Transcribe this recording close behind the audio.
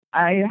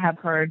I have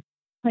heard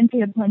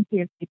plenty of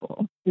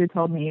people who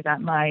told me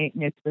that my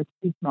niche was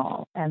too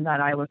small and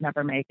that I would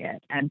never make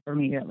it. And for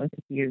me, it was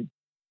a huge,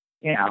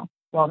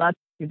 well, that's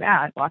too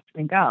bad. Watch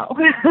me go.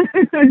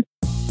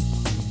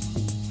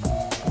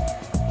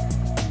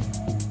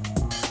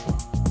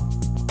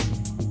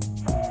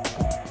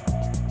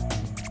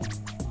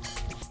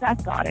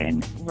 Seth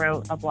Godin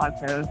wrote a blog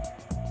post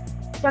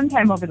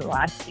sometime over the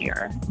last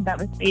year that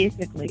was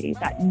basically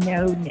that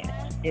no niche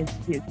is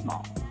too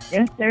small.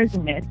 If there's a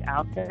niche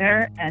out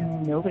there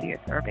and nobody is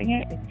serving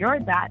it, if you're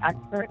that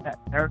expert that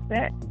serves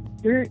it,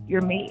 you're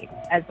made,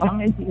 as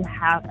long as you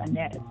have a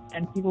niche.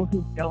 And people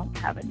who don't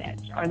have a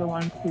niche are the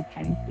ones who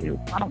tend to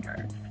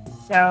flounder.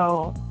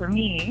 So for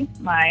me,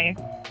 my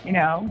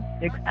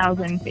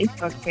 6,000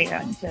 Facebook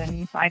fans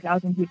and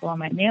 5,000 people on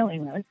my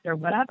mailing list or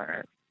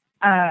whatever.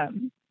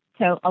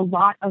 So a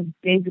lot of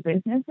big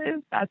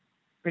businesses, that's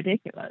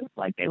ridiculous.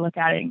 Like, they look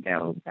at it and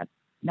go, that's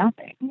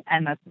nothing,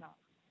 and that's not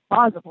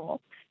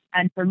plausible.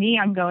 And for me,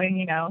 I'm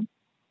going,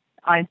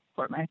 I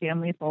support my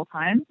family full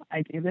time.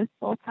 I do this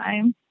full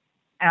time,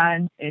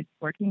 and it's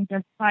working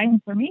just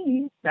fine for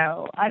me.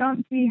 So I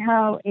don't see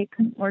how it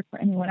couldn't work for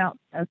anyone else.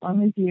 As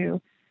long as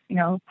you,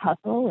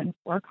 hustle and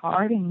work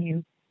hard and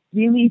you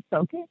really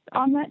focus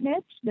on that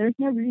niche, there's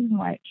no reason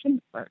why it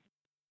shouldn't work.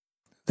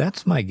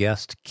 That's my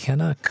guest,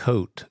 Kenna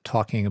Cote,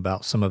 talking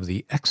about some of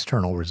the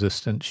external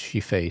resistance she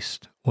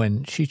faced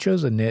when she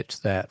chose a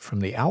niche that from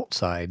the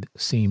outside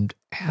seemed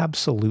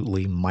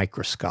absolutely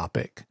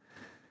microscopic.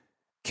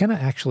 Kenna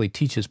actually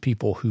teaches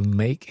people who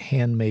make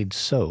handmade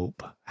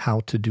soap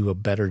how to do a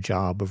better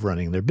job of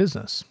running their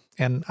business.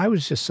 And I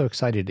was just so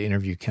excited to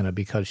interview Kenna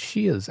because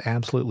she is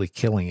absolutely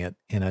killing it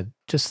in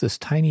just this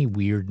tiny,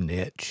 weird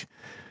niche.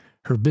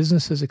 Her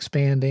business is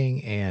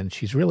expanding, and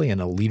she's really in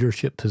a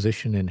leadership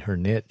position in her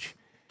niche.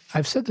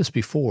 I've said this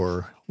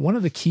before, one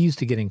of the keys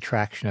to getting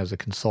traction as a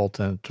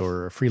consultant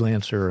or a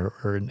freelancer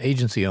or an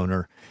agency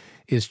owner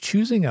is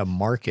choosing a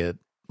market,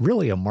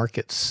 really a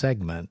market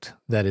segment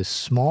that is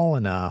small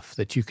enough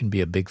that you can be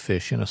a big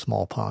fish in a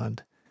small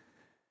pond.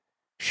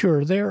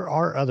 Sure, there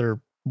are other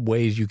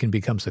ways you can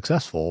become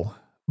successful,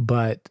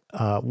 but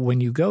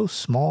when you go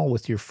small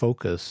with your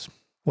focus,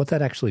 what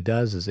that actually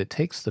does is it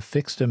takes the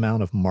fixed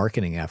amount of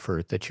marketing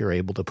effort that you're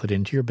able to put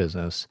into your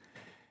business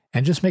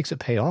and just makes it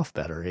pay off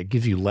better. It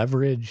gives you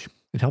leverage.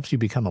 It helps you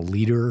become a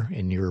leader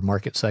in your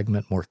market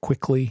segment more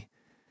quickly.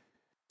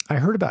 I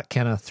heard about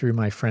Kenna through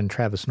my friend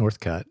Travis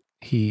Northcutt.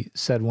 He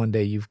said one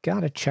day, you've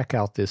got to check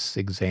out this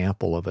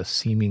example of a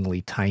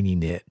seemingly tiny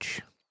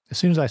niche. As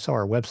soon as I saw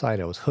her website,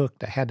 I was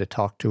hooked. I had to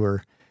talk to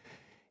her.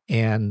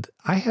 And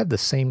I had the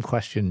same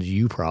questions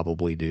you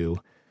probably do.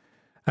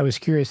 I was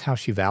curious how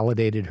she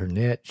validated her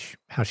niche,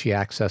 how she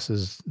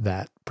accesses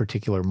that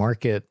particular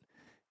market,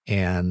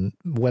 and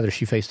whether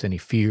she faced any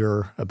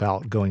fear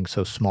about going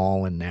so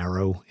small and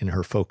narrow in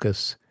her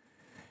focus.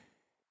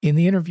 In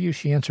the interview,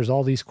 she answers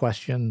all these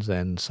questions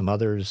and some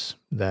others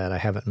that I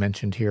haven't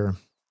mentioned here.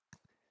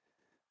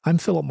 I'm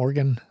Philip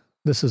Morgan.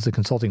 This is the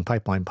Consulting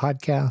Pipeline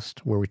Podcast,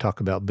 where we talk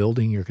about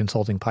building your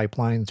consulting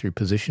pipeline through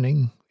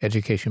positioning,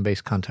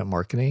 education-based content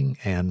marketing,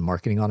 and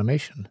marketing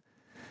automation.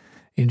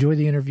 Enjoy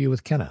the interview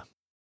with Kenna.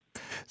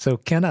 So,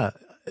 Kenna,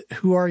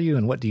 who are you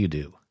and what do you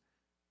do?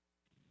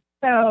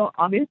 So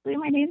obviously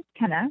my name's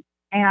Kenna,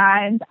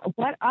 and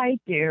what I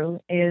do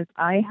is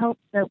I help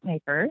soap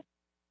makers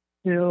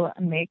who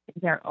make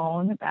their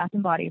own bath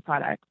and body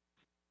products,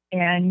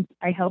 and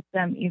I help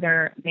them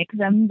either make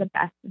them the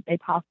best that they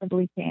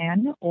possibly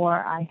can, or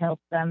I help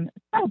them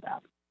sell them.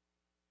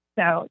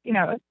 So,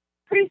 it's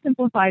pretty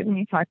simplified when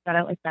you talk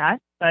about it like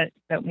that, but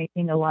soap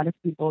making, a lot of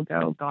people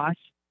go, gosh,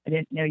 I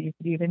didn't know you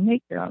could even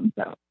make your own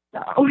soap.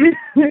 So.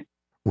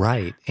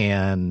 Right.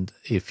 And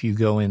if you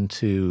go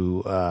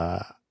into,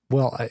 I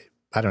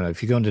don't know,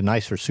 if you go into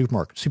nicer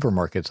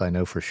supermarkets, I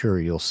know for sure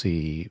you'll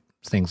see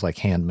things like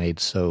handmade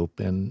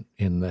soap in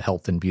the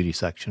health and beauty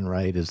section,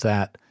 right?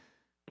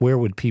 Where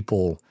would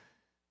people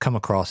come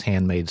across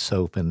handmade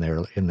soap in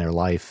their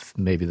life,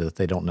 maybe that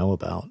they don't know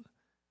about?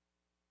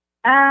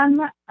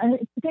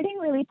 It's getting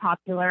really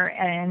popular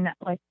in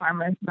like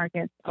farmers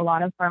markets. A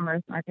lot of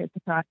farmers markets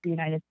across the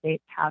United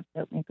States have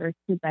soap makers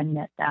who then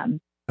knit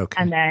them. Okay.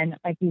 And then,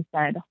 like you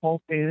said,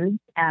 Whole Foods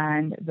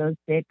and those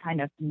big kind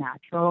of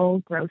natural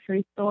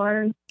grocery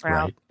stores,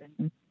 Sprouts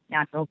and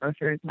Natural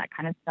Grocers and that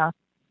kind of stuff.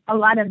 A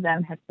lot of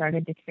them have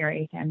started to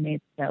carry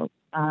handmade soap.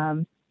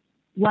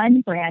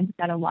 One brand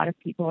that a lot of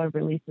people are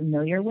really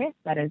familiar with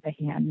that is a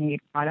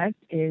handmade product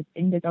is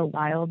Indigo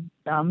Wild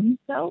Thumb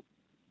Soap.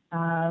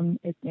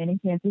 It's made in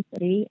Kansas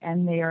City,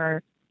 and they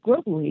are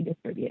globally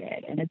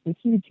distributed. And it's a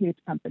huge, huge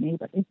company,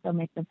 but they still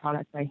make the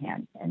product by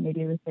hand. And they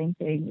do the same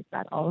thing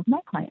that all of my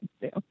clients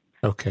do.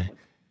 Okay.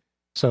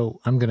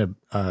 So I'm going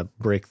to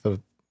break the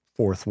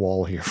fourth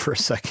wall here for a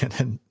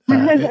second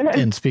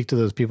and speak to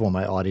those people in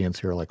my audience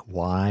who are like,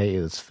 why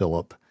is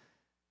Philip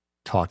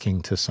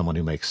talking to someone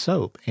who makes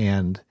soap?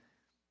 And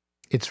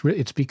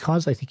it's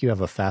because I think you have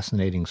a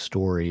fascinating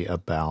story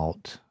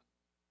about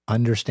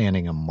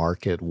understanding a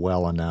market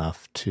well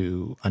enough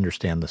to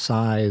understand the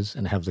size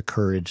and have the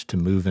courage to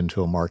move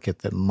into a market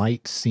that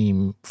might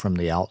seem from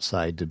the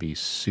outside to be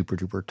super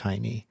duper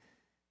tiny.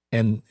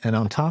 And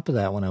on top of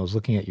that, when I was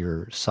looking at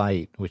your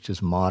site, which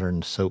is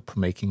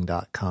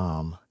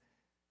modernsoapmaking.com, I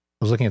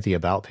was looking at the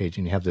About page,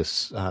 and you have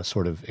this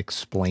sort of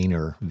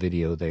explainer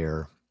video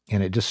there.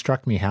 And it just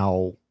struck me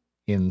how,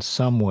 in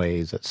some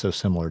ways, it's so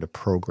similar to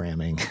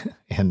programming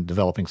and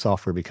developing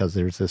software because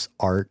there's this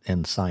art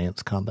and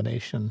science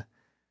combination.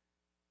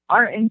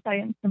 Art and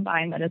science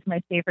combined, that is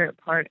my favorite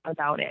part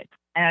about it.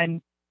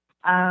 And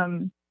I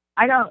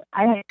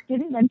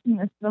didn't mention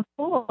this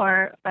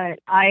before, but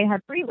I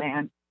had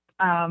freelance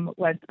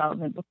web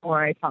development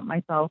before. I taught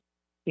myself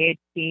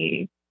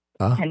PhD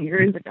 10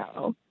 years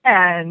ago.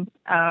 And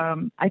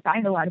I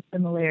find a lot of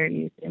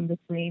similarities in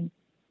between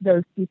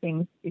those two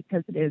things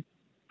because it is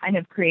kind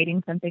of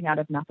creating something out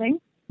of nothing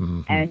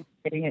and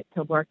getting it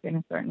to work in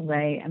a certain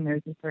way. And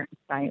there's a certain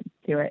science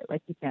to it.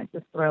 Like, you can't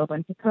just throw a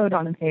bunch of code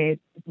on a page.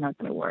 It's not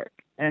going to work.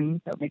 And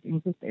so making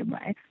it the same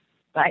way.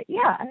 But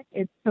yeah,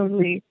 it's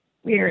totally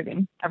weird.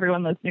 And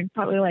everyone listening is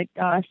probably like,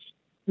 gosh,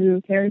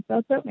 who cares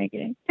about soap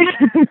making?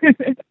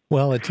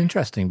 Well, it's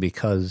interesting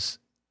because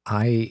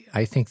I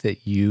think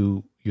that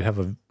you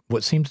have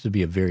what seems to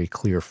be a very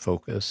clear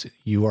focus.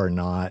 You are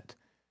not,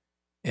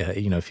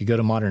 if you go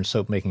to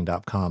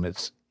modernsoapmaking.com,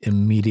 it's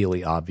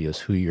immediately obvious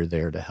who you're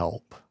there to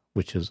help,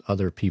 which is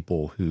other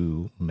people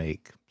who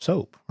make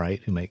soap,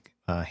 right? Who make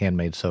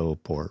handmade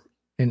soap, or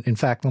in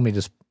fact, let me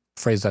just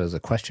phrase that as a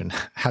question.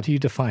 How do you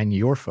define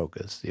your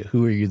focus?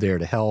 Who are you there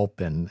to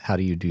help, and how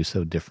do you do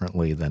so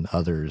differently than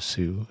others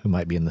who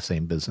might be in the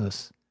same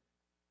business?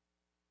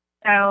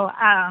 So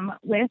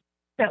with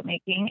soap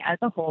making as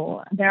a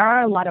whole, there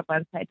are a lot of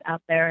websites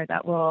out there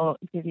that will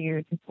give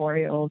you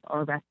tutorials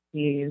or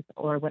recipes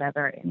or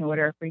whatever in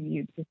order for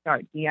you to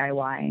start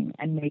DIYing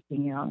and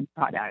making your own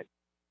products.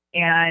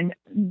 And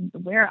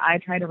where I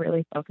try to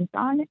really focus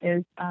on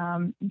is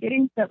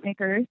getting soap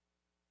makers,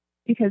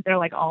 because they're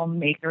like all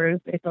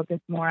makers. They focus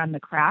more on the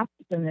craft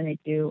than they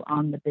do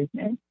on the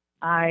business.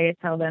 I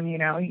tell them, you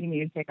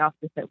need to take off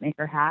the soap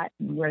maker hat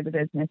and wear the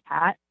business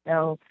hat.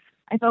 So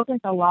I focus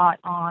a lot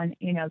on,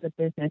 the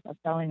business of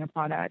selling a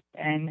product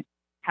and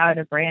how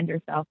to brand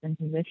yourself and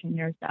position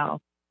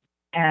yourself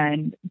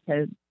and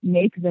to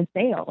make the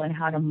sale and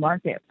how to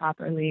market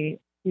properly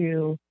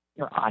to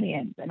your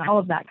audience and all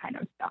of that kind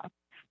of stuff.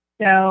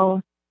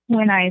 So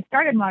when I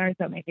started Modern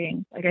Soap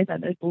Making, like I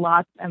said, there's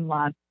lots and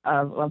lots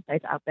of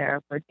websites out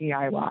there for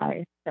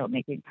DIY soap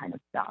making kind of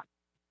stuff.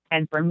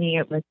 And for me,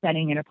 it was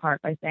setting it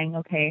apart by saying,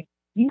 okay,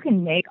 you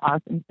can make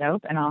awesome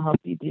soap and I'll help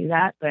you do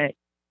that. But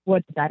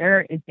what's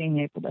better is being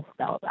able to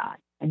sell that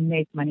and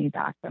make money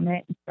back from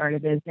it and start a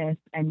business.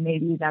 And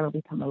maybe that'll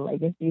become a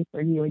legacy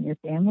for you and your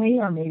family,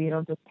 or maybe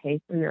it'll just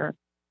pay for your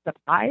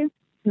supplies.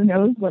 Who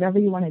knows? Whatever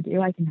you want to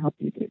do, I can help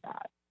you do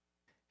that.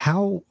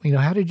 How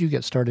did you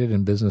get started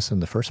in business in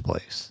the first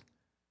place?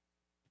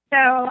 So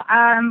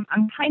I'm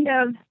kind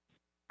of,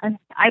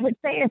 I would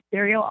say, a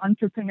serial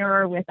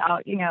entrepreneur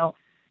without,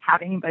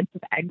 having a bunch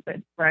of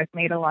exits where I've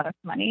made a lot of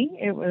money.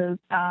 It was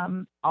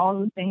all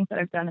the things that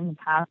I've done in the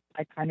past.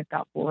 I kind of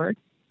got bored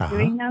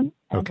doing them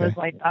and was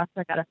like, I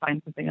got to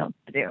find something else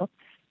to do.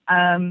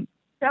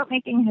 Soap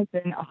making has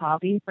been a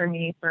hobby for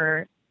me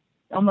for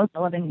almost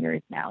 11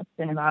 years now. It's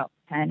been about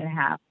 10 and a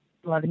half,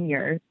 11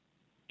 years.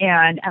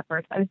 And at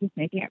first I was just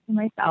making it for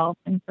myself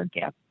and for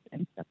gifts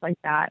and stuff like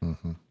that.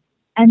 Mm-hmm.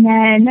 And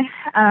then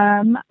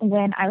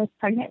when I was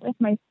pregnant with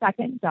my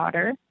second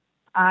daughter,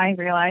 I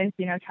realized,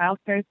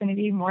 childcare is going to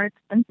be more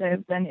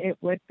expensive than it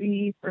would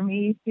be for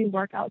me to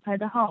work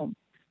outside the home.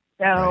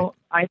 So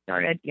I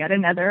started yet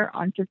another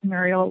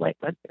entrepreneurial,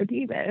 let's go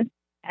do this,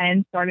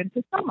 and started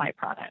to sell my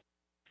product.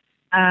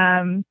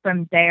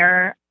 From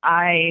there,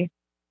 I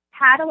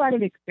had a lot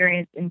of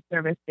experience in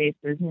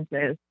service-based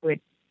businesses,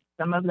 which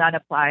some of that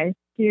applies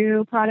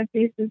to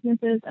product-based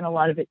businesses and a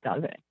lot of it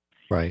doesn't.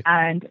 Right.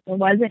 And there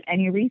wasn't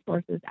any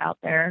resources out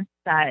there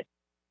that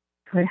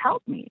could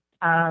help me.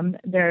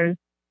 There's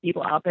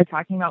people out there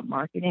talking about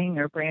marketing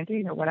or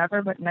branding or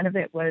whatever, but none of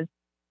it was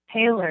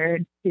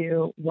tailored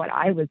to what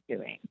I was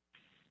doing.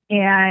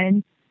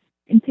 And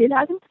in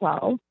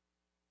 2012,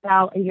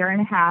 about a year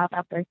and a half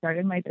after I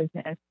started my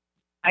business,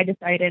 I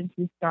decided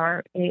to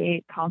start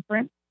a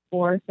conference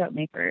for soap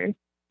makers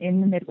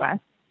in the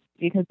Midwest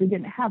because we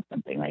didn't have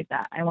something like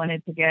that. I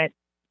wanted to get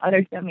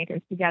other soap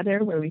makers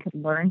together where we could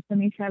learn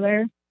from each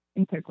other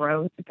and to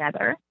grow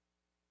together.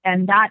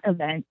 And that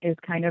event is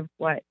kind of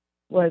what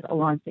was a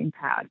launching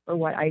pad for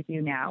what I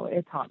do now.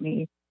 It taught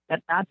me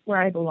that that's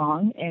where I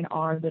belong in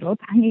our little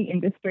tiny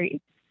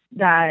industry,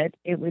 that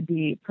it would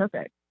be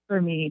perfect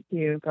for me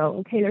to go,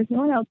 okay, there's no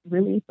one else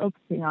really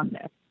focusing on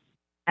this.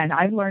 And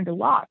I've learned a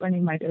lot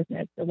running my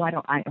business, so why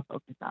don't I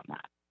focus on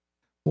that?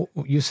 Well,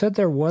 you said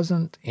there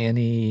wasn't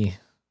any,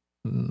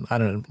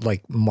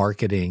 like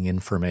marketing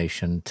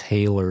information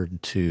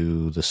tailored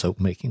to the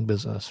soap making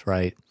business,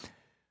 right?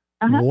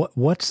 Uh-huh.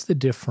 What's the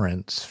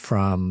difference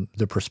from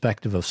the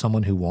perspective of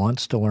someone who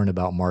wants to learn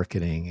about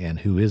marketing and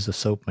who is a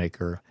soap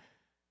maker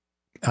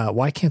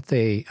why can't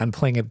they, I'm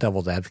playing a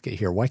devil's advocate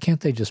here. Why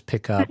can't they just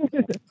pick up,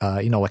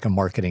 like a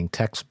marketing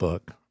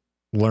textbook,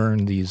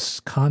 learn these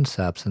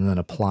concepts and then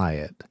apply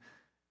it?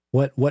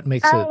 What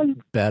makes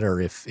it better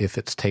if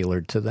it's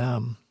tailored to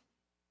them?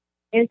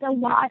 It's a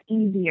lot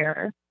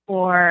easier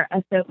for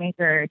a soap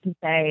maker to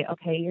say,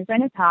 okay, you're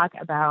going to talk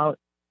about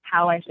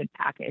how I should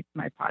package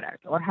my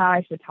product, or how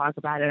I should talk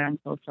about it on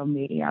social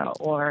media,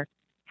 or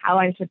how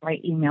I should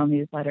write email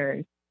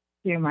newsletters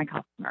to my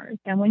customers.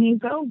 And when you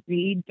go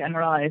read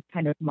generalized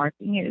kind of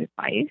marketing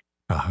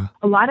advice,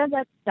 a lot of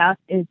that stuff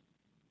is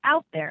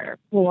out there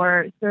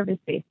for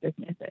service-based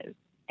businesses.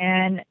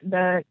 And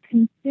the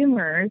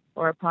consumers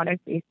for a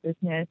product-based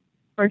business,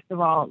 first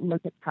of all,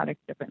 look at products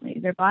differently.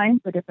 They're buying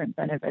for different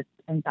benefits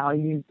and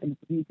values and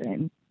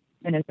reasons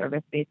than a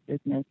service-based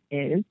business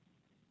is.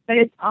 But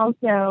it's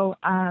also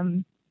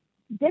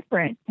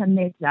different to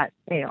make that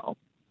sale.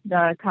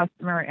 The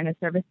customer in a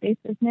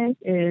service-based business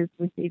is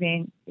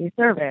receiving a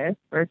service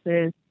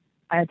versus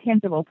a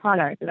tangible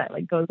product that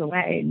like goes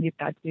away, and you've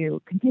got to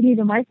continue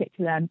to market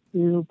to them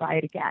to buy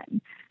it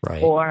again,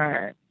 right,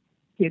 or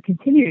to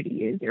continue to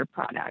use your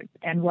product,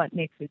 and what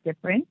makes it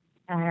different.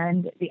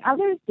 And the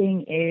other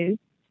thing is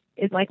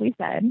like we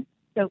said,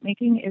 soap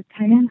making is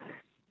kind of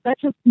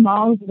such a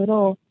small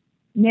little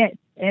niche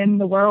in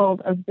the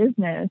world of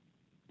business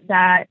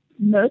that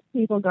most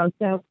people go,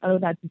 so, oh,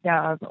 that's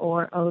Dove,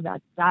 or, oh,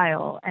 that's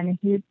Dial. And a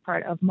huge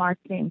part of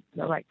marketing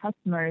to the right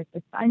customers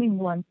is finding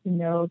ones who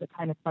know the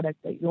kind of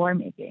product that you're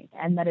making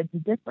and that it's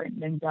different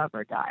than Dove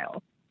or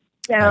Dial.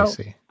 So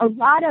a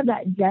lot of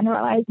that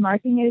generalized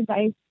marketing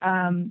advice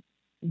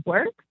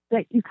works,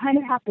 but you kind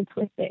of have to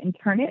twist it and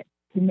turn it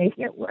to make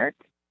it work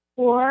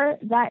for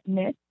that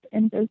niche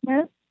in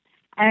business.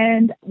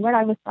 And what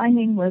I was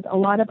finding was a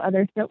lot of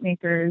other soap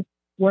makers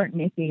weren't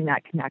making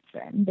that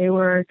connection. They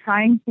were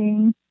trying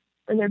things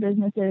for their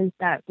businesses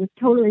that was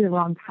totally the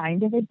wrong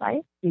kind of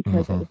advice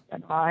because it was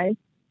generalized,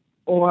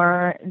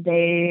 or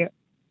they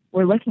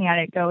were looking at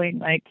it going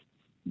like,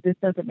 this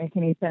doesn't make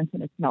any sense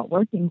and it's not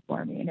working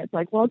for me. And it's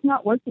like, well, it's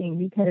not working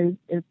because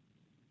it's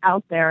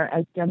out there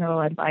as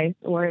general advice,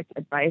 or it's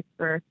advice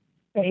for,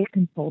 say, a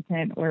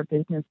consultant or a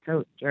business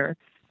coach or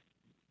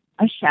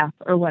a chef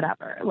or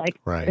whatever, like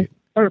a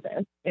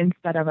service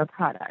instead of a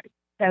product.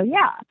 So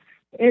yeah,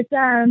 it's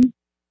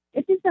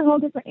just a whole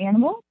different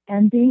animal,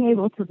 and being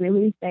able to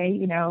really say,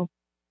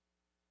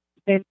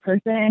 this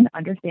person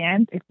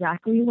understands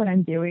exactly what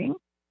I'm doing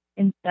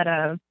instead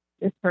of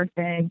this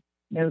person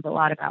knows a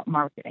lot about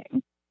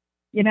marketing,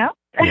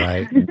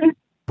 Right.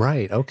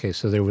 Right. Okay.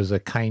 So there was a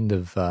kind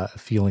of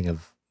feeling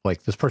of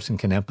like, this person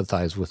can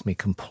empathize with me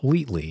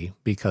completely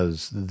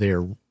because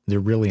they're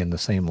really in the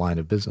same line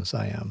of business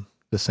I am,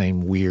 the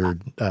same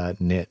weird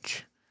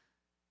niche.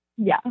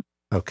 Yeah.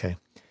 Okay.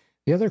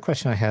 The other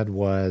question I had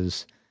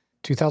was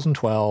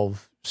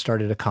 2012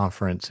 started a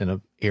conference in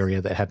an area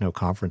that had no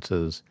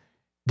conferences.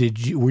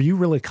 Were you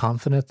really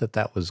confident that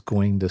that was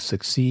going to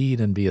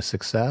succeed and be a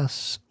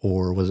success,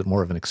 or was it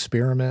more of an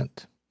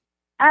experiment?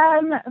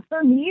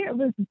 For me, it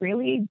was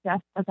really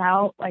just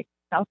about like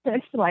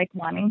selfish, like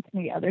wanting to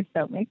meet other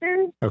soap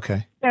makers.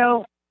 Okay.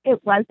 So it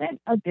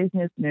wasn't a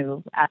business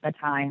move at the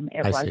time.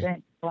 It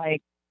wasn't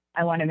like,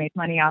 I want to make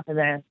money off of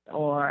this,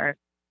 or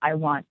I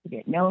want to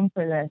get known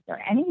for this, or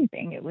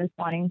anything. It was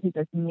wanting to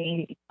just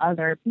meet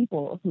other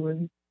people who were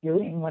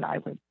doing what I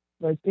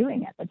was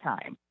doing at the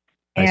time.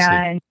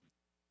 And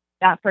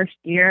that first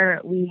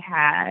year we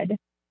had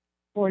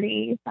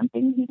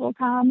 40-something people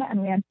come,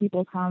 and we had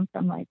people come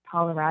from like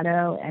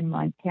Colorado and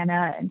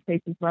Montana and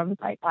places where I was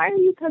like, why are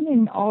you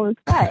coming all this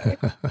way?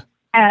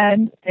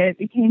 And it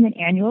became an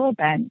annual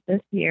event.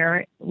 This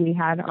year we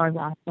had our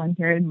last one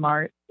here in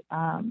March.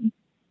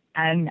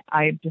 And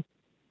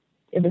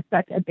it was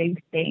such a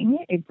big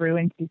thing. It grew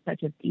into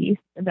such a beast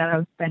that I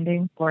was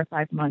spending 4 or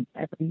 5 months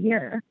every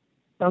year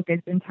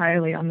focused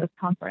entirely on this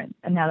conference.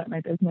 And now that my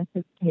business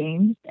has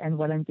changed and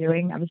what I'm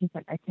doing, I was just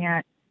like, I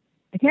can't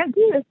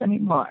do this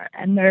anymore.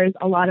 And there's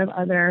a lot of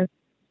other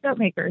soap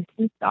makers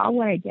who saw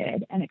what I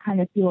did, and it kind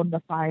of fueled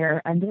the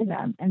fire under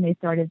them, and they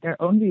started their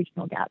own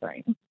regional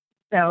gatherings.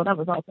 So that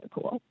was also a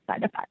cool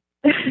side effect.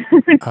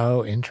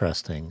 Oh,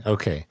 interesting.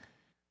 Okay.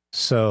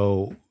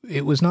 So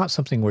it was not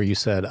something where you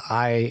said,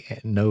 I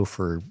know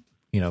for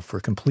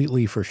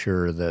completely for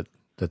sure that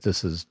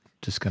this is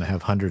just going to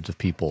have hundreds of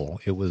people.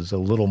 It was a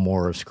little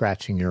more of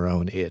scratching your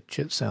own itch,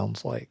 it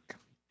sounds like.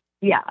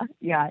 Yeah,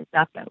 it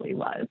definitely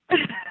was.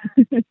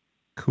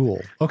 Cool.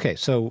 Okay,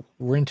 so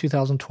we're in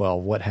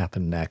 2012. What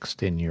happened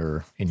next in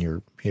your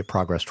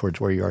progress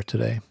towards where you are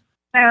today?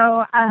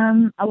 So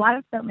a lot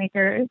of soap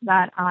makers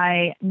that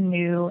I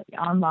knew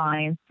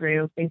online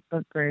through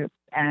Facebook groups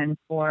and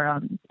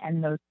forums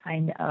and those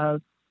kind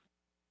of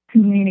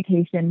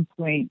communication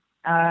points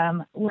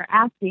were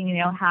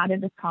asking, how did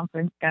this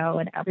conference go?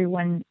 And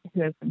everyone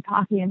who has been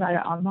talking about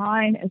it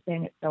online is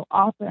saying it's so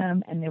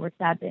awesome, and they were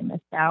sad they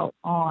missed out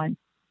on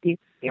the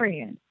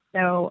experience.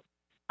 So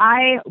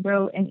I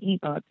wrote an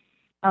ebook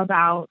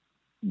about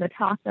the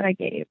talk that I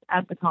gave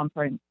at the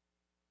conference.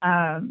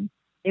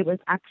 it was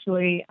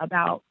actually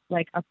about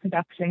like a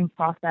production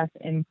process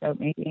in soap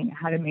making,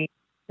 how to make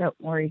soap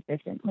more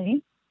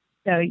efficiently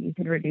so you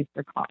could reduce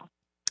your cost.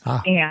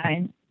 Ah,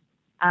 And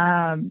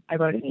I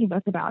wrote an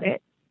ebook about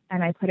it,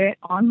 and I put it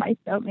on my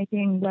soap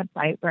making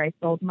website where I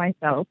sold my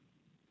soap,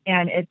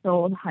 and it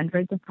sold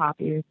hundreds of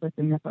copies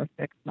within the first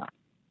 6 months.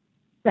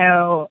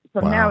 So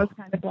from there, I wow. was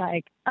kind of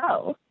like,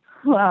 oh,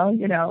 well,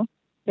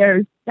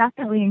 there's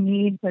definitely a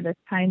need for this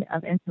kind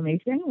of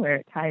information where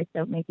it ties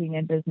soap making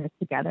and business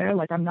together.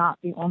 Like, I'm not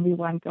the only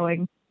one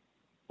going,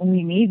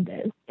 we need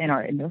this in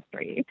our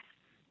industry.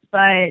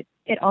 But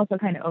it also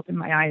kind of opened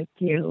my eyes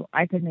to,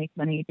 I could make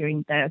money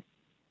doing this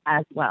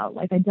as well.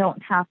 Like, I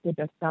don't have to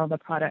just sell the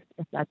product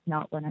if that's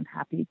not what I'm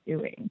happy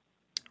doing.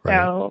 Right.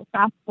 So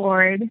fast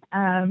forward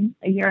a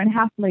year and a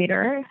half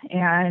later,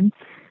 and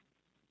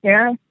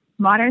there,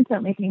 modern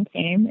soap making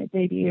came. It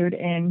debuted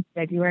in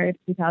February of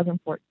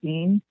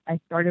 2014. I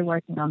started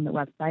working on the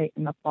website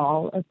in the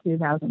fall of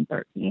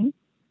 2013.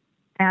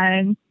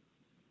 And,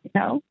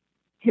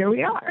 here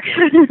we are.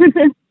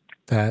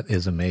 That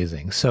is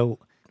amazing. So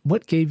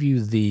what gave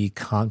you the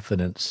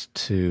confidence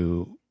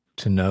to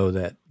know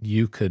that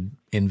you could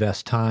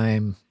invest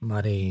time,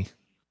 money,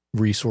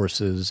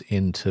 resources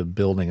into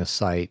building a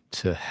site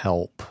to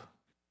help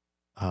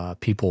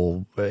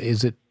people?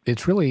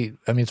 It's really,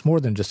 I mean, it's more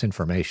than just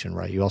information,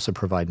 right? You also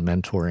provide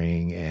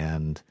mentoring,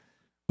 and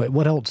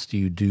what else do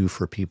you do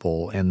for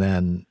people? And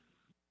then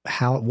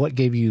what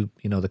gave you,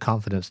 the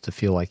confidence to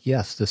feel like,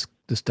 yes, this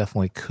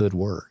definitely could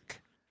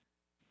work?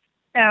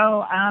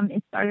 So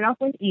it started off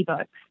with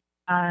ebooks.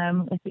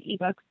 With the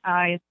ebooks,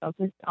 I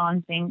focused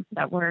on things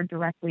that were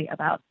directly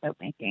about soap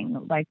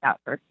making, like that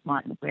first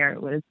one where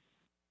it was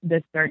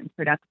this certain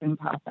production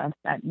process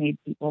that made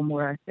people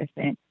more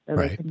efficient so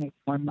they Right. could make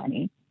more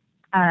money.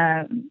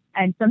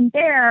 And from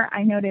there,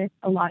 I noticed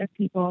a lot of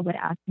people would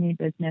ask me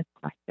business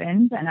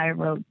questions, and I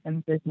wrote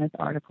some business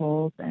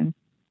articles. And,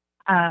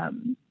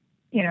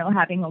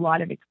 having a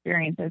lot of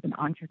experience as an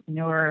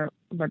entrepreneur,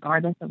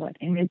 regardless of what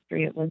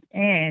industry it was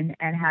in,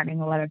 and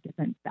having a lot of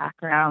different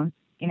backgrounds,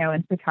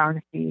 in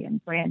photography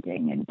and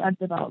branding and web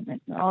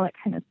development and all that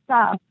kind of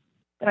stuff,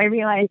 that I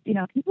realized,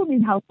 people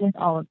need help with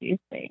all of these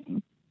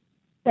things.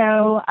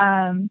 So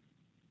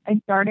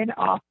I started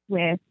off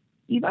with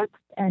ebooks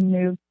and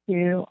moved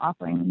to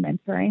offering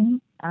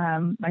mentoring.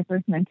 My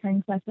first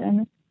mentoring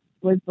session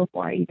was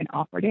before I even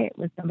offered it. It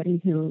was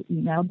somebody who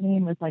emailed me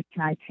and was like,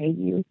 "Can I pay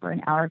you for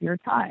an hour of your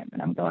time?"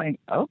 And I'm going,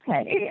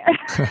 okay.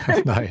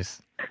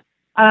 Nice.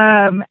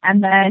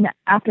 And then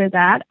after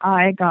that,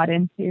 I got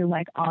into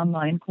like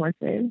online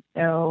courses.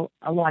 So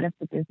a lot of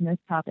the business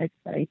topics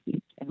that I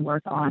teach and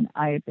work on,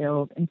 I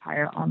build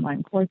entire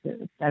online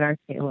courses that are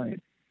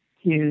tailored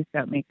to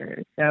soap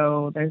makers.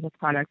 So there's a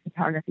product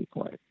photography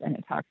course, and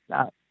it talks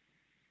about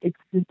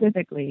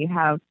specifically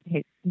how to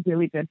take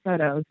really good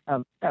photos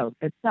of soap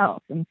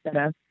itself instead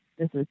of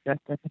this is just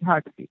a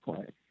photography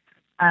course.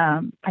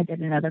 I did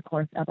another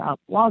course about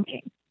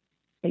blogging,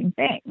 same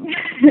thing.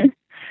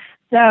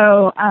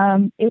 So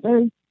it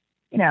was,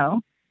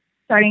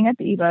 starting at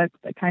the ebooks,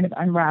 it kind of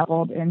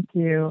unraveled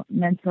into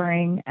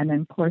mentoring and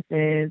then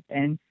courses,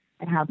 and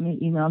I have my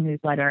email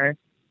newsletter.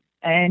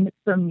 And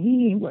for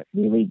me, what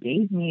really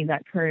gave me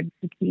that courage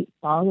to keep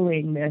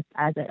following this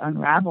as it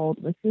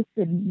unraveled was just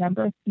the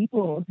number of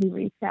people who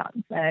reached out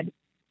and said,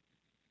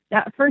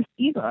 that first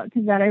ebook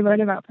that I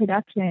wrote about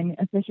production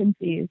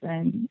efficiencies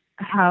and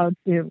how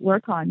to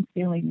work on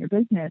scaling your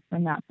business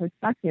from that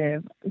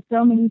perspective,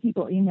 so many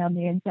people emailed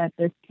me and said,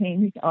 this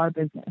changed our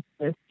business.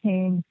 This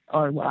changed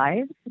our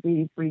lives.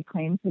 We've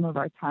reclaimed some of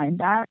our time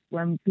back.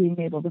 We're being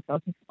able to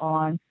focus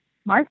on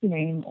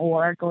marketing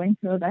or going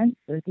to events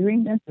or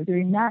doing this or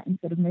doing that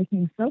instead of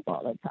making soap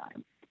all the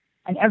time.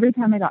 And every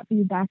time I got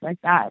feedback like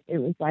that, it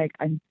was like,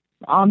 I'm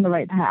on the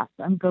right path.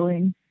 I'm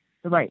going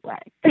the right way.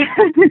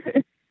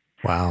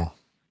 Wow.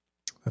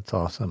 That's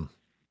awesome.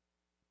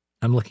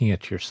 I'm looking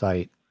at your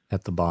site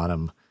at the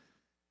bottom.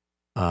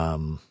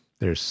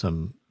 There's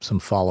some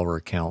follower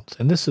accounts,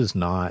 and this is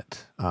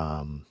not,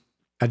 I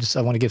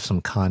want to give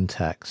some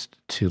context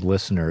to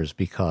listeners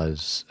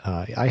because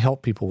I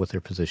help people with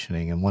their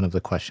positioning. And one of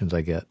the questions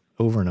I get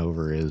over and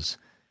over is,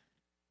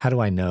 how do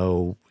I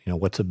know,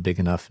 what's a big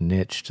enough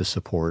niche to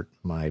support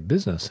my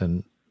business?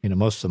 And,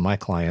 most of my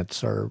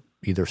clients are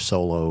either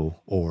solo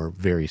or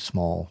very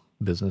small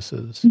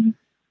businesses. Mm-hmm.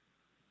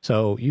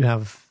 So you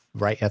have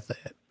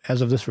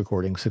as of this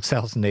recording,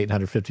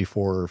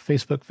 6,854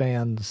 Facebook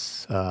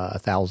fans,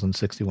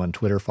 1,061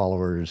 Twitter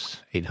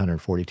followers,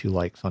 842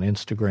 likes on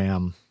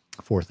Instagram,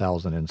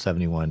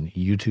 4,071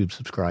 YouTube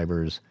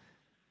subscribers,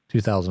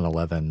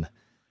 2,011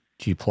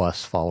 G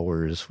Plus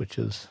followers, which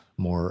is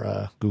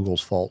more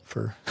Google's fault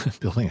for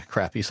building a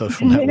crappy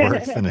social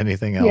network than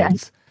anything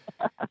else.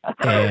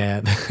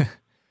 Yeah.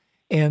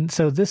 And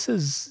so this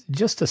is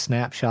just a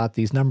snapshot.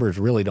 These numbers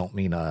really don't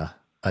mean a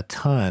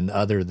ton,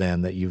 other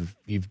than that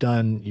you've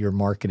done your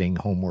marketing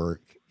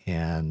homework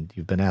and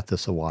you've been at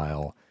this a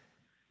while.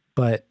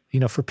 But,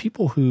 for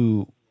people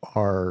who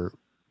are,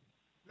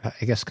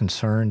 I guess,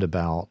 concerned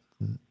about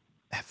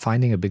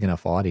finding a big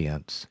enough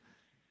audience,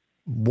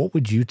 what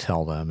would you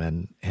tell them,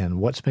 and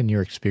what's been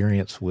your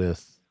experience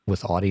with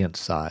audience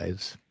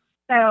size?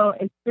 So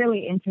it's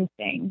really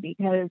interesting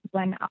because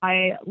when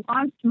I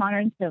launched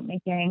modern soap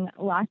making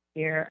last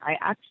year, I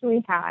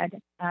actually had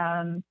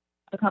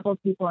a couple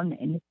of people in the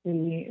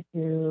industry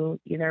who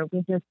either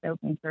were just soap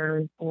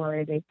makers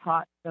or they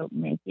taught soap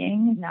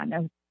making, not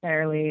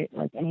necessarily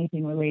like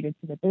anything related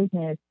to the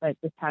business, but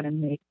just how to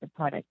make the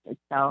product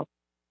itself.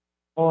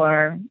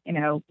 Or,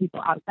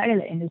 people outside of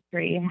the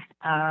industry,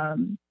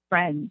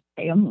 friends,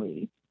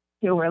 family,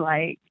 who were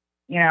like,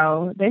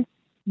 this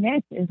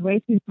niche is way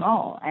too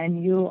small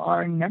and you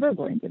are never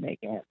going to make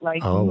it.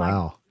 Like, Oh, you might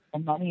wow.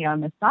 have money on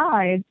the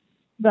side,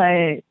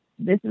 but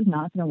this is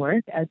not going to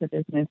work as a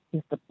business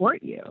to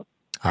support you.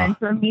 And Ah,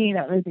 for me,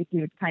 that was a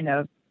huge kind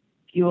of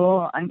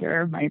fuel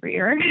under my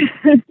rear.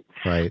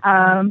 right.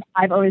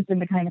 I've always been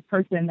the kind of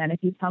person that if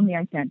you tell me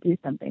I can't do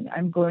something,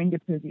 I'm going to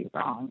prove you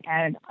wrong.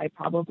 And I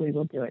probably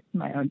will do it to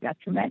my own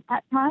detriment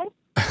at times.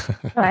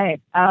 But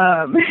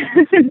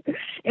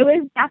it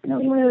was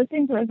definitely one of those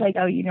things where I was like,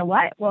 oh, you know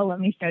what? Well, let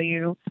me show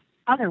you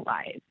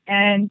otherwise.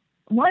 And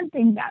one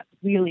thing that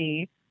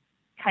really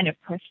kind of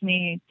pushed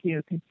me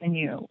to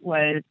continue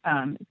was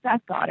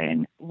Seth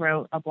Godin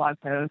wrote a blog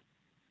post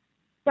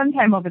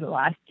sometime over the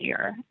last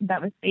year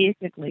that was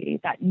basically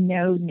that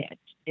no niche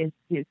is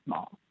too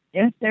small.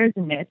 If there's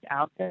a niche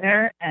out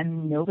there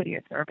and nobody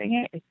is serving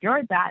it, if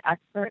you're that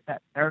expert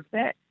that serves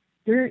it,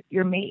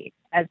 you're made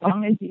as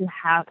long as you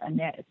have a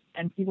niche.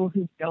 And people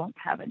who don't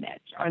have a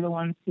niche are the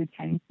ones who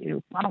tend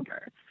to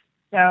flounder.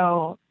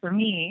 So for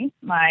me,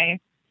 my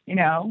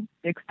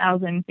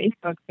 6,000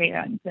 Facebook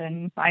fans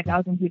and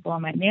 5,000 people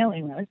on my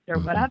mailing list or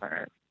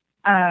whatever.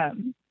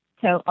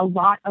 So a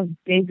lot of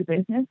big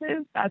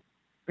businesses, that's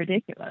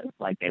ridiculous.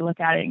 Like they look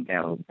at it and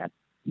go, that's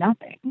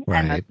nothing. Right.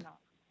 And that's not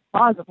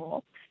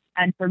plausible.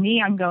 And for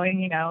me, I'm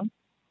going,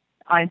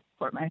 I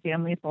support my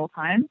family full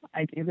time.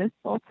 I do this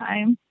full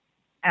time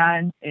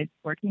and it's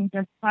working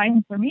just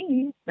fine for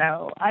me.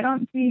 So I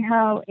don't see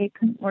how it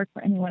couldn't work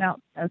for anyone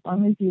else as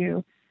long as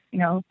you,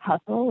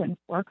 hustle and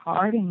work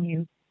hard and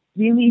you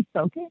really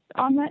focus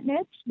on that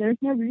niche. There's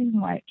no reason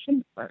why it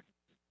shouldn't work.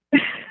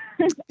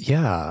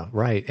 Yeah,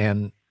 right.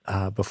 And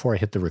before I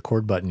hit the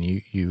record button,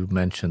 you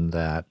mentioned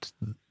that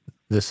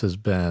this has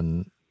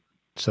been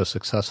so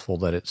successful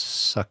that it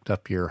sucked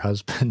up your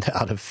husband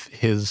out of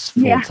his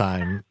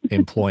full-time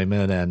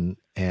employment,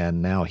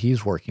 and now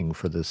he's working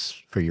for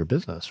your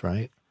business,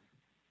 right?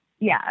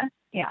 Yeah.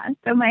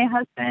 So my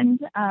husband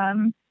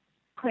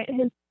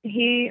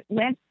he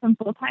went from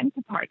full-time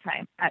to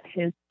part-time at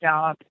his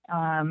job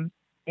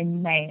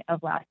in May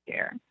of last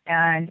year,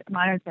 and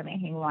Modern Swimming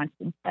he launched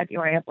in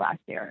February of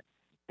last year.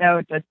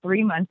 So just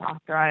 3 months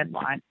after I had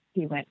launched,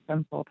 he went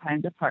from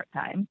full-time to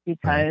part-time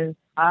because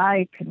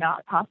I could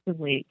not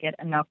possibly get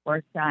enough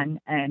work done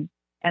and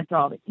answer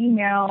all the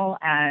email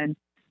and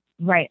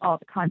write all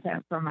the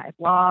content for my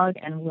blog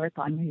and work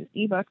on his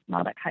ebooks and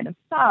all that kind of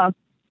stuff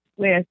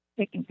with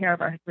taking care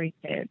of our 3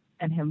 kids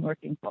and him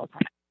working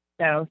full-time.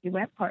 So he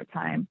went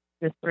part-time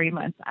just 3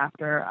 months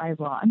after I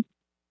launched.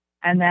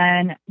 And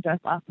then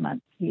just last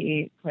month,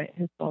 he quit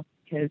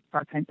his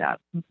part-time job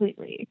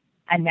completely.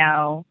 And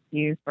now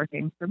he's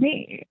working for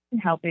me,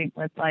 helping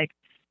with like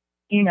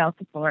email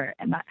support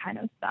and that kind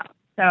of stuff.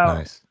 So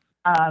Nice.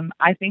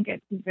 I think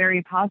it's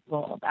very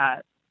possible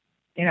that,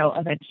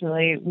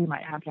 eventually we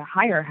might have to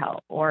hire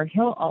help or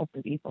he'll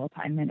also be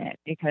full-time in it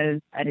because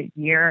at a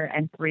year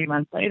and 3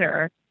 months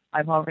later,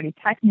 I've already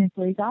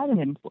technically got an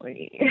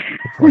employee.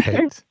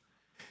 Right.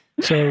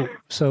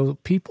 So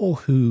people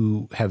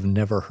who have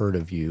never heard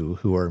of you,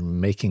 who are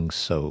making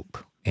soap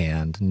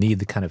and need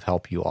the kind of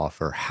help you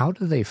offer, how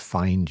do they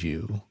find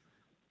you?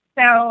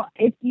 So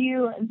if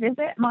you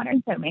visit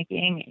Modern Soap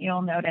Making,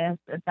 you'll notice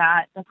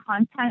that the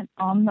content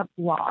on the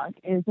blog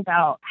is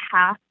about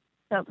half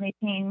soap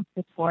making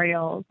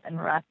tutorials and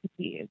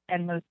recipes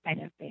and those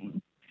kind of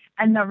things.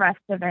 And the rest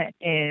of it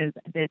is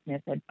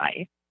business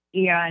advice.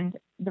 And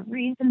the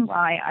reason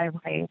why I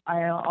write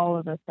all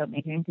of those soap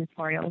making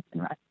tutorials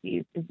and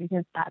recipes is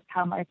because that's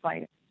how my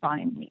clients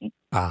find me.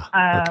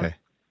 Okay.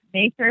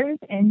 Makers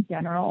in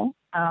general,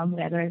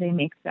 whether they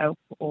make soap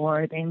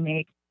or they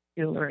make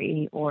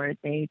jewelry or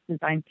they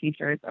design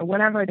t-shirts or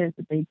whatever it is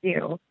that they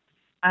do,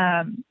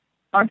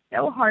 are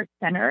so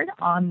heart-centered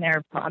on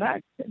their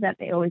product that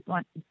they always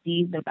want to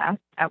be the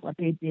best at what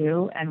they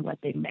do and what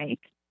they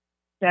make.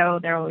 So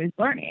they're always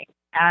learning.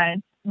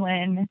 And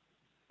when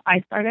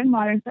I started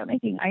modern soap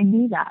making, I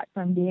knew that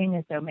from being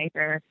a soap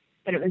maker,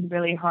 that it was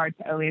really hard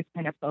to always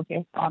kind of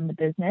focus on the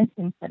business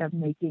instead of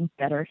making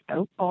better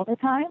soap all the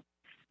time.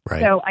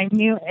 Right. So I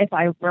knew if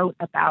I wrote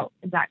about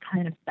that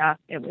kind of stuff,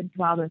 it would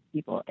draw those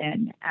people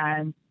in,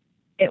 and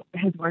it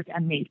has worked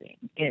amazing.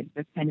 It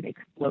just kind of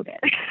exploded.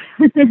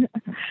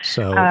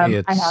 So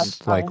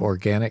it's like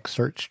organic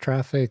search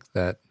traffic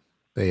that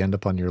they end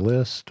up on your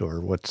list,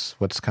 or what's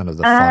kind of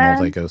the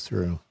funnel they go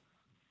through?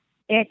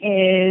 It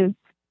is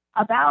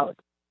about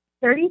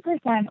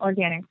 30%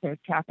 organic search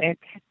traffic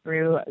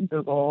through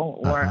Google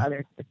or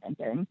other search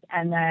engines,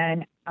 and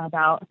then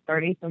about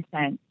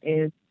 30%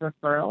 is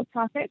referral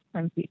traffic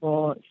from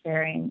people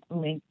sharing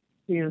links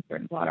to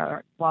certain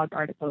blog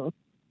articles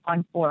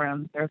on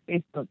forums or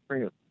Facebook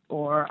groups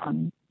or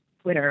on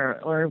Twitter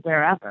or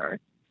wherever,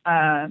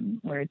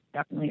 where it's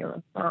definitely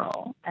a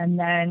referral. And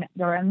then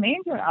the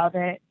remainder of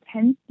it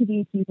tends to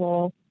be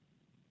people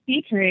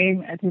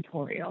featuring a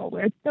tutorial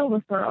where it's still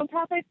referral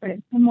traffic, but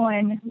it's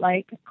someone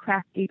like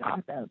Crafty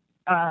Gossip.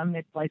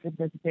 It's like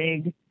this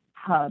big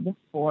hub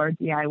for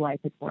DIY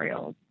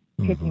tutorials,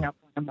 picking up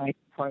one of my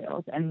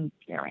tutorials and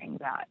sharing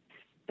that.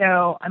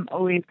 So I'm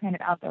always kind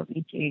of out there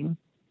reaching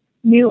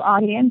new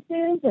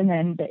audiences, and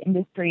then the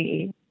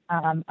industry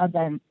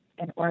events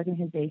and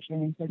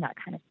organizations and that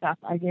kind of stuff.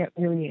 I get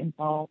really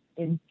involved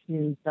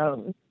into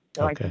those,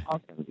 so I can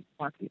also reach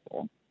more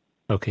people.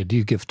 Okay. Do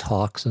you give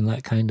talks and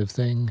that kind of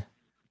thing?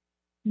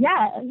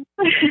 Yes.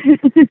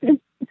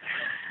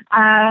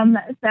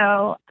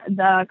 So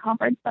the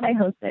conference that I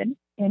hosted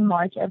in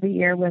March every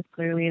year was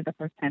clearly the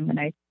first time that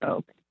I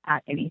spoke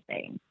at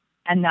anything.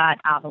 And that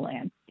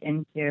avalanched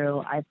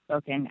into I've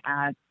spoken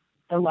at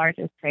the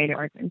largest trade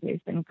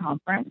organization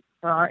conference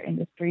for our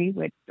industry,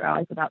 which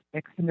draws about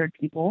 600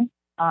 people.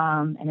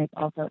 And it's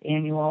also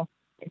annual.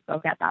 I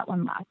spoke at that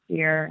one last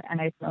year, and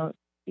I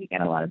speak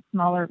at a lot of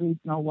smaller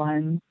regional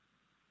ones.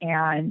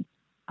 And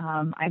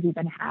I've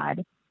even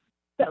had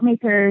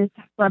filmmakers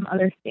from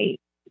other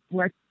states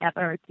work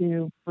together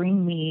to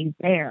bring me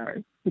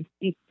there to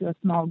speak to a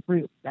small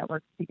group that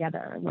works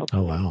together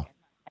locally. Oh, wow.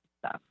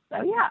 Stuff.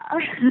 So,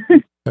 yeah.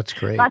 That's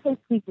great. Lots of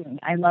speaking.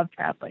 I love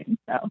traveling,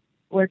 so it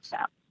works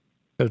out.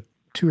 So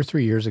 2 or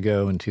 3 years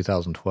ago in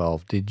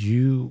 2012, did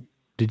you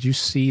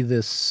see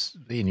this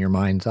in your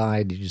mind's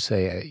eye? Did you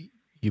say,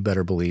 you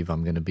better believe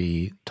I'm going to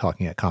be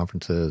talking at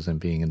conferences and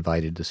being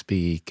invited to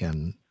speak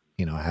and,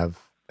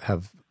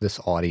 have this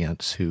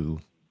audience who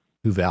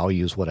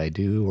values what I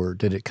do, or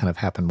did it kind of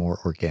happen more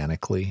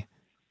organically?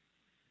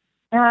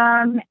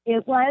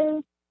 It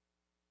was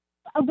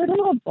a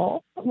little of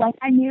both. Like,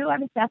 I knew I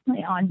was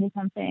definitely onto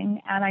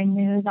something, and I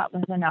knew that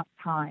was enough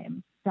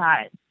time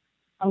that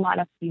a lot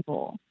of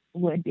people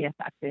would be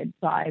affected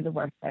by the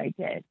work that I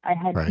did. I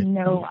had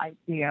no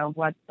idea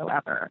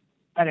whatsoever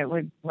that it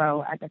would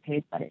grow at the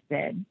pace that it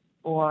did,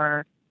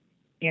 or,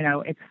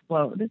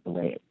 explode the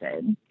way it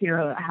did,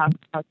 to have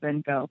a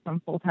husband go from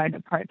full-time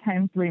to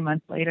part-time 3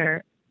 months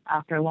later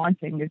after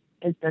launching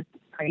is just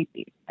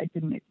crazy. I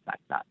didn't expect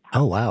that.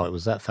 Oh, wow. It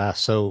was that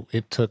fast. So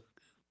it took,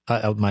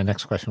 my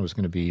next question was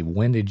going to be,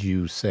 when did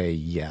you say,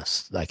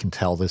 yes, I can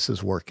tell this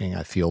is working.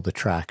 I feel the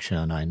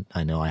traction.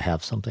 I know I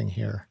have something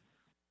here.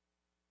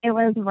 It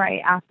was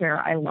right after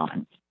I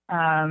launched.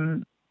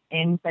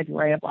 In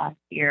February of last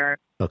year,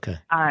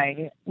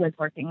 I was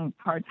working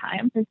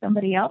part-time for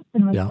somebody else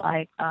and was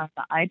like,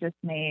 I just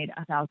made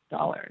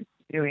 $1,000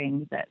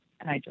 doing this,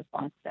 and I just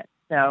launched it.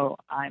 So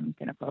I'm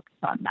going to focus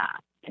on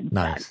that instead.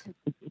 Nice.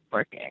 This is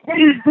working.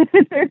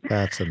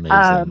 That's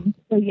amazing.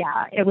 So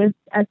yeah, it was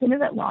as soon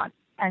as it launched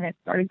and it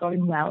started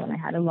going well, and I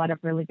had a lot of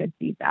really good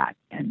feedback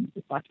and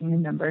just watching the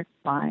numbers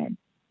climb.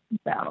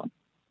 So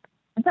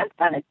since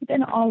then, it's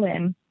been all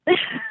in.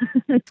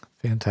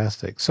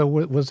 Fantastic. So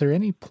was there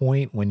any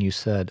point when you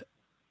said,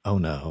 oh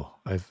no,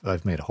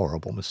 I've made a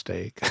horrible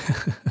mistake?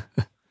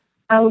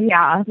 Oh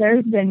yeah,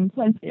 there's been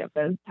plenty of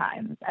those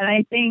times. And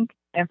I think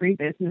every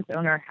business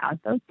owner has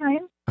those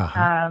times.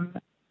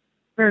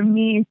 For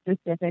me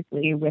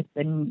specifically, with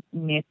the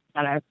niche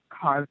that I've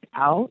carved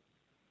out,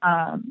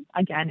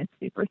 again, it's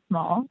super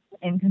small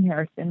in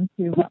comparison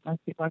to what most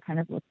people are kind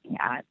of looking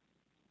at.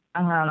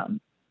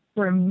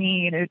 For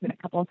me, there's been a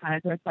couple of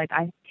times where it's like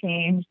I've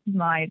changed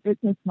my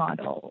business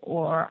model,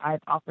 or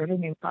I've offered a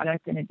new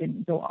product and it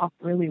didn't go off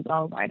really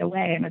well right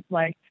away. And it's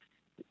like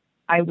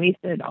I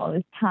wasted all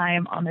this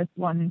time on this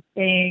one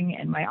thing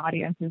and my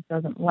audience just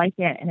doesn't like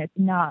it. And it's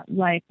not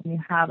like when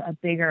you have a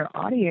bigger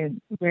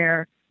audience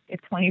where if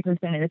 20% of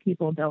the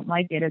people don't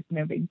like it, it's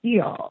no big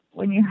deal.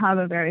 When you have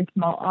a very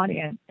small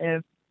audience,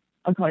 if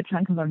a good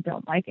chunk of them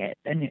don't like it,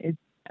 then it's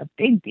a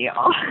big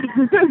deal.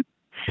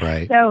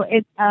 Right. So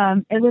it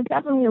was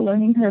definitely a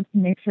learning curve to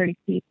make sure to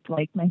keep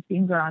like my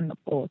finger on the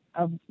pulse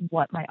of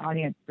what my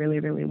audience really,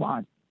 really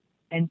wants,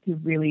 and to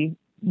really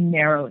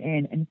narrow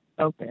in and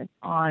focus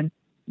on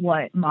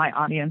what my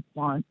audience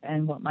wants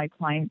and what my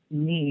clients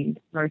need,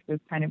 versus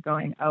kind of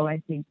going, oh,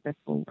 I think this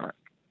will work.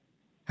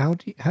 How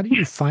do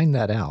you find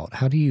that out?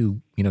 How do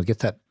you get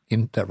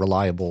that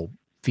reliable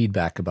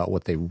feedback about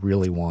what they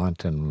really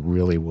want and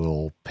really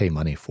will pay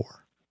money for?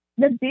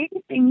 The big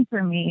thing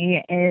for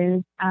me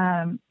is,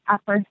 at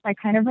first I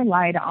kind of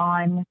relied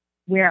on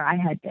where I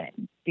had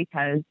been,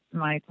 because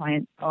my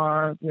clients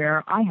are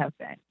where I have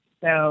been.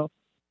 So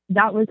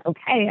that was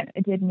okay.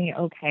 It did me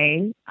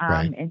okay,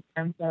 in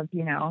terms of,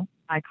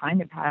 I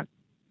kind of have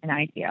an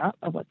idea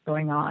of what's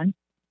going on.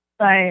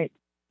 But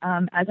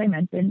as I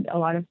mentioned, a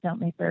lot of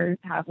filmmakers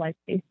have like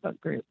Facebook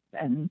groups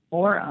and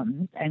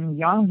forums and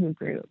Yahoo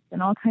groups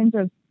and all kinds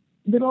of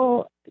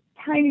little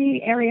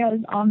tiny areas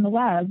on the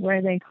web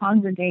where they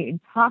congregate and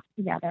talk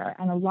together.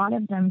 And a lot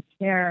of them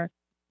share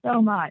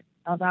so much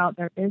about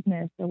their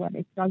business or what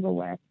they struggle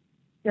with.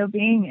 So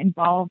being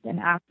involved and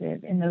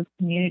active in those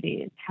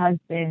communities has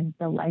been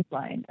the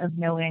lifeline of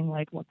knowing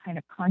like what kind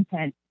of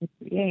content to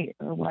create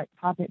or what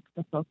topics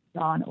to focus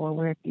on or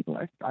where people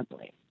are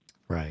struggling.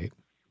 Right.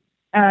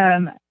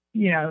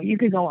 You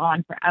could go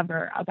on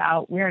forever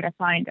about where to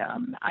find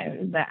them.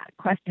 The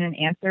question and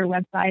answer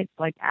websites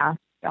like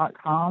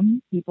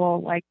ask.com,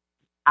 people like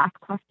ask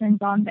questions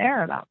on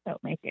there about soap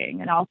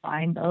making, and I'll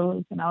find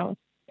those and I'll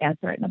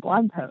answer it in a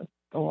blog post.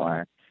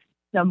 Or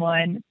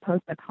someone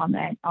posts a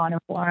comment on a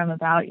forum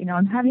about,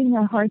 I'm having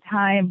a hard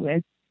time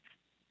with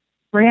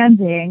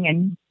branding,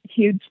 and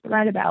huge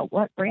thread about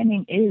what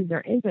branding is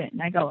or isn't.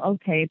 And I go,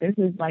 okay, this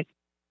is like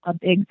a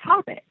big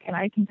topic and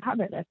I can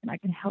cover this and I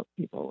can help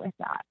people with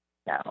that.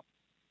 So.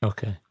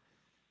 Okay.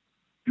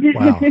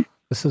 Wow.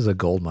 This is a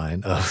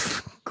goldmine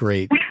of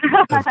great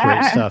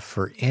stuff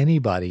for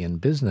anybody in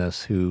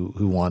business who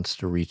wants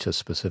to reach a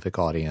specific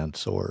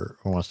audience or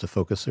wants to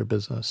focus their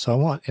business. So I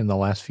want, in the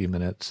last few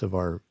minutes of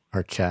our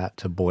chat,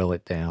 to boil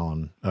it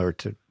down, or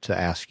to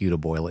ask you to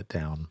boil it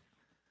down.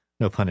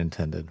 No pun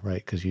intended,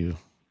 right? Because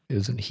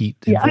isn't heat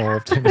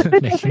involved in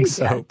making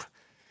soap.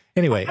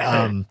 Anyway,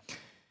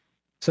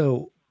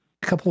 so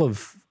a couple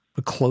of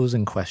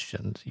closing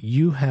questions.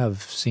 You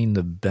have seen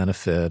the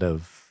benefit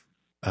of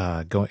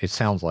going. It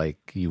sounds like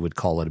you would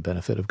call it a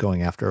benefit of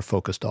going after a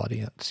focused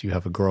audience. You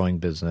have a growing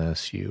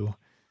business. You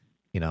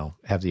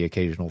have the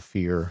occasional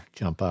fear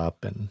jump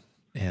up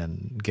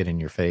and get in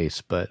your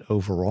face, but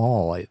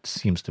overall, it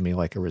seems to me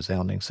like a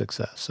resounding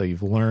success. So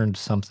you've learned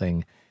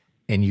something,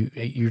 and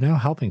you're now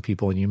helping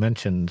people. And you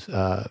mentioned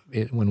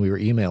when we were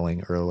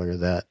emailing earlier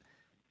that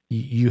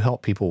you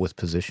help people with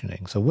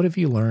positioning. So what have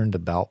you learned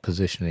about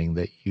positioning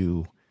that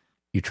you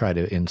try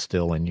to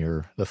instill in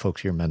the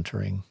folks you're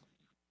mentoring?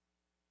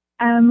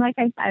 Like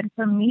I said,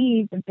 for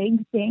me, the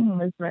big thing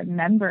was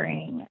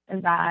remembering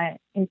that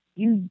if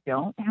you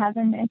don't have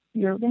a niche,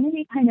 you're going to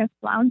be kind of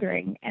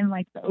floundering in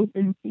like the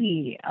open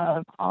sea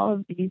of all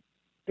of these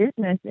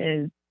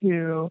businesses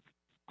who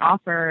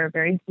offer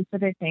very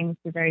specific things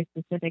to very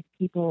specific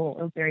people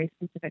or very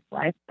specific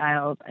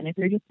lifestyles. And if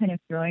you're just kind of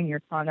throwing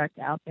your product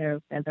out there,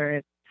 whether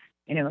it's,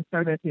 a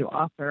service you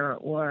offer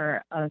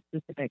or a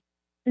specific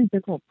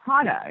physical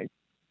product,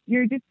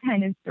 you're just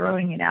kind of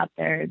throwing it out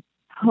there,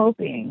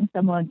 hoping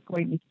someone's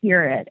going to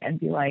hear it and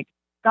be like,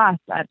 gosh,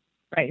 that's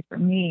right for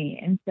me,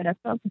 instead of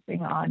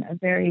focusing on a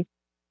very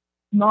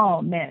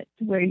small niche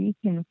where you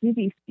can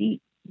really see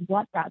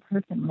what that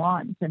person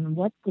wants and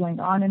what's going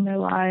on in their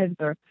lives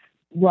or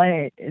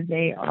what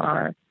they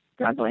are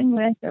struggling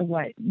with or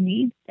what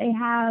needs they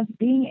have.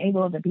 Being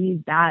able to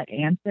be that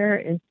answer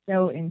is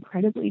so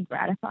incredibly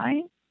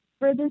gratifying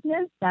for a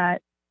business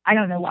that I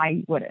don't know why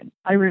you wouldn't.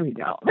 I really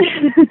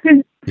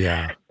don't.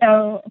 Yeah.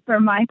 So for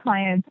my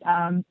clients,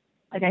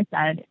 like I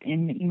said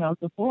in emails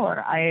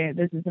before,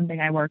 this is something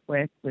I work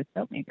with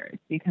soap makers,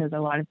 because a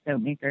lot of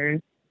soap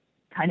makers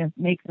kind of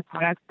make the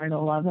products for the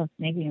love of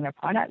making their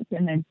products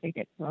and then take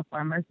it to a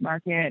farmer's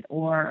market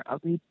or a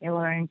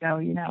retailer and go,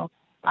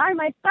 buy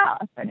my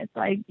stuff. And it's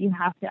like, you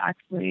have to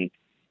actually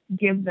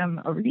give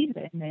them a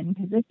reason and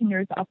position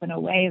yourself in a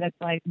way that's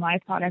like, my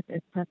product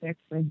is perfect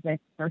for this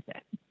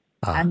person.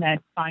 And then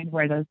find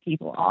where those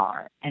people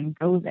are and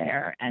go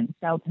there and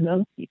sell to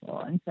those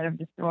people instead of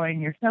just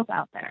throwing your soap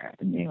out there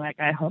and being like,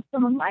 I hope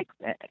someone likes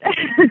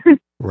it.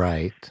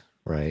 Right.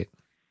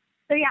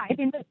 So yeah, I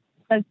think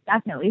that's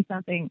definitely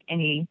something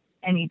any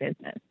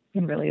business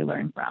can really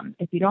learn from.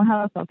 If you don't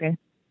have a focus,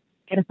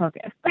 get a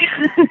focus.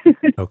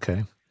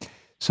 Okay.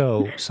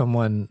 So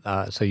someone,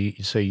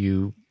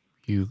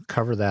 you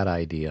cover that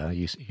idea,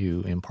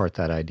 you impart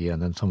that idea,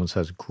 and then someone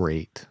says,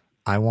 great,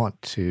 I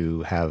want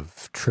to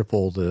have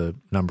triple the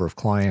number of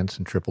clients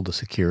and triple the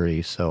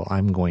security, so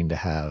I'm going to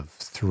have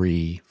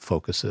 3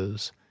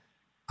 focuses.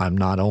 I'm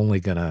not only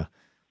going to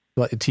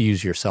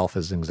use yourself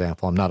as an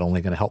example, I'm not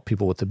only going to help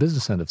people with the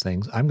business end of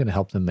things, I'm going to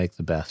help them make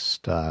the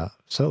best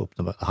soap,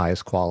 the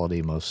highest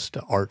quality, most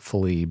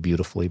artfully,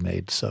 beautifully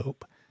made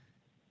soap.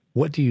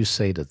 What do you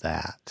say to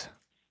that?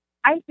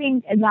 I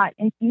think that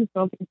if you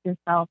focus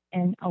yourself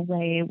in a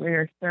way where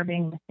you're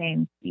serving the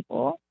same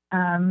people,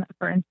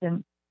 for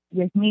instance,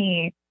 with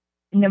me,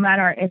 no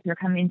matter if you're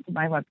coming to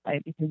my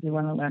website because you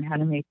want to learn how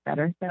to make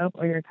better soap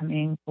or you're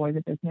coming for the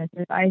business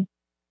advice,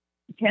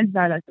 chances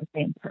are that's the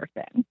same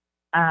person.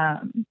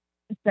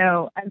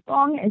 So as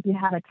long as you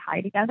have a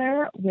tie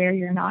together where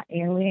you're not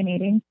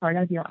alienating part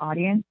of your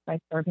audience by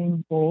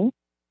serving both,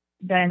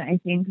 then I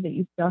think that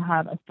you still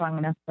have a strong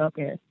enough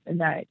focus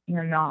that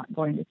you're not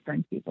going to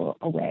turn people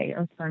away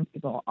or turn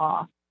people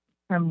off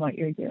from what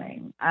you're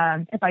doing.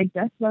 If I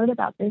just wrote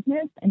about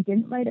business and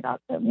didn't write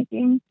about soap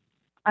making,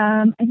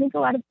 I think a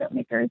lot of soap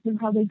makers would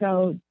probably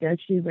go, does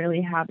she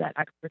really have that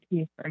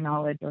expertise or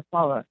knowledge or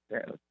follow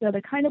through? So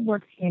they kind of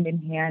work hand in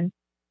hand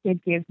to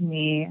give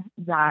me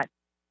that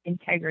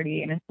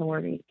integrity and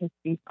authority to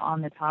speak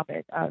on the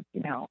topic of,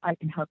 I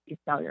can help you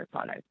sell your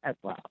product as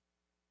well.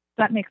 Does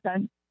that make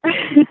sense?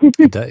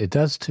 It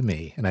does to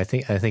me, and I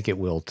think it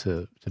will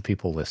to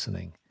people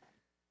listening.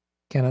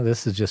 Kenna,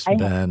 this has just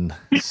been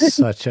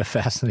such a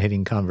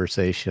fascinating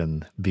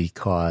conversation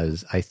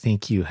because I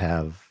think you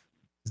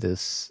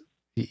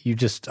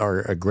just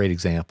are a great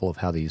example of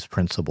how these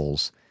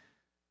principles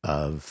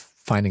of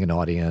finding an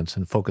audience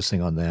and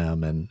focusing on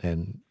them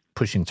and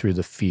pushing through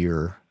the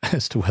fear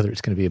as to whether it's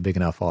going to be a big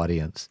enough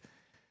audience.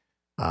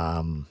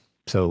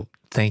 So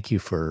thank you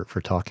for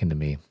talking to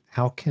me.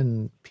 How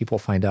can people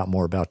find out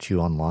more about you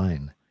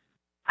online?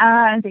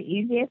 The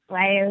easiest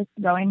way is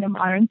going to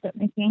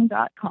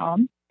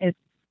modernsoapmaking.com. It's,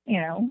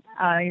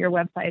 your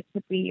website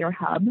should be your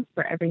hub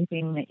for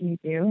everything that you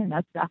do, and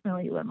that's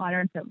definitely what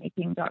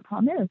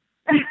modernsoapmaking.com is.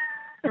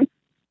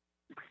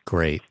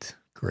 Great.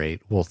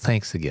 Well,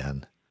 thanks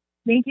again.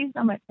 Thank you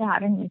so much for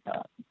having me,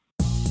 Philip.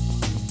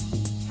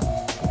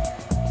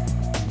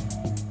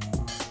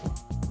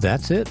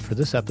 That's it for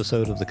this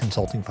episode of the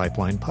Consulting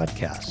Pipeline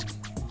podcast.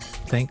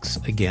 Thanks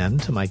again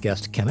to my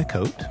guest, Kenna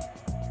Cote.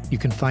 You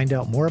can find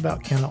out more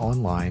about Kenna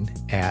online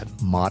at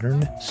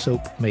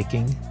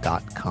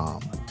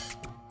modernsoapmaking.com.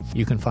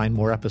 You can find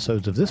more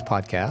episodes of this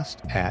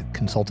podcast at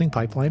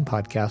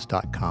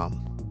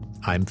consultingpipelinepodcast.com.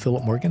 I'm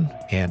Philip Morgan,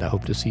 and I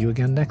hope to see you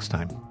again next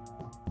time.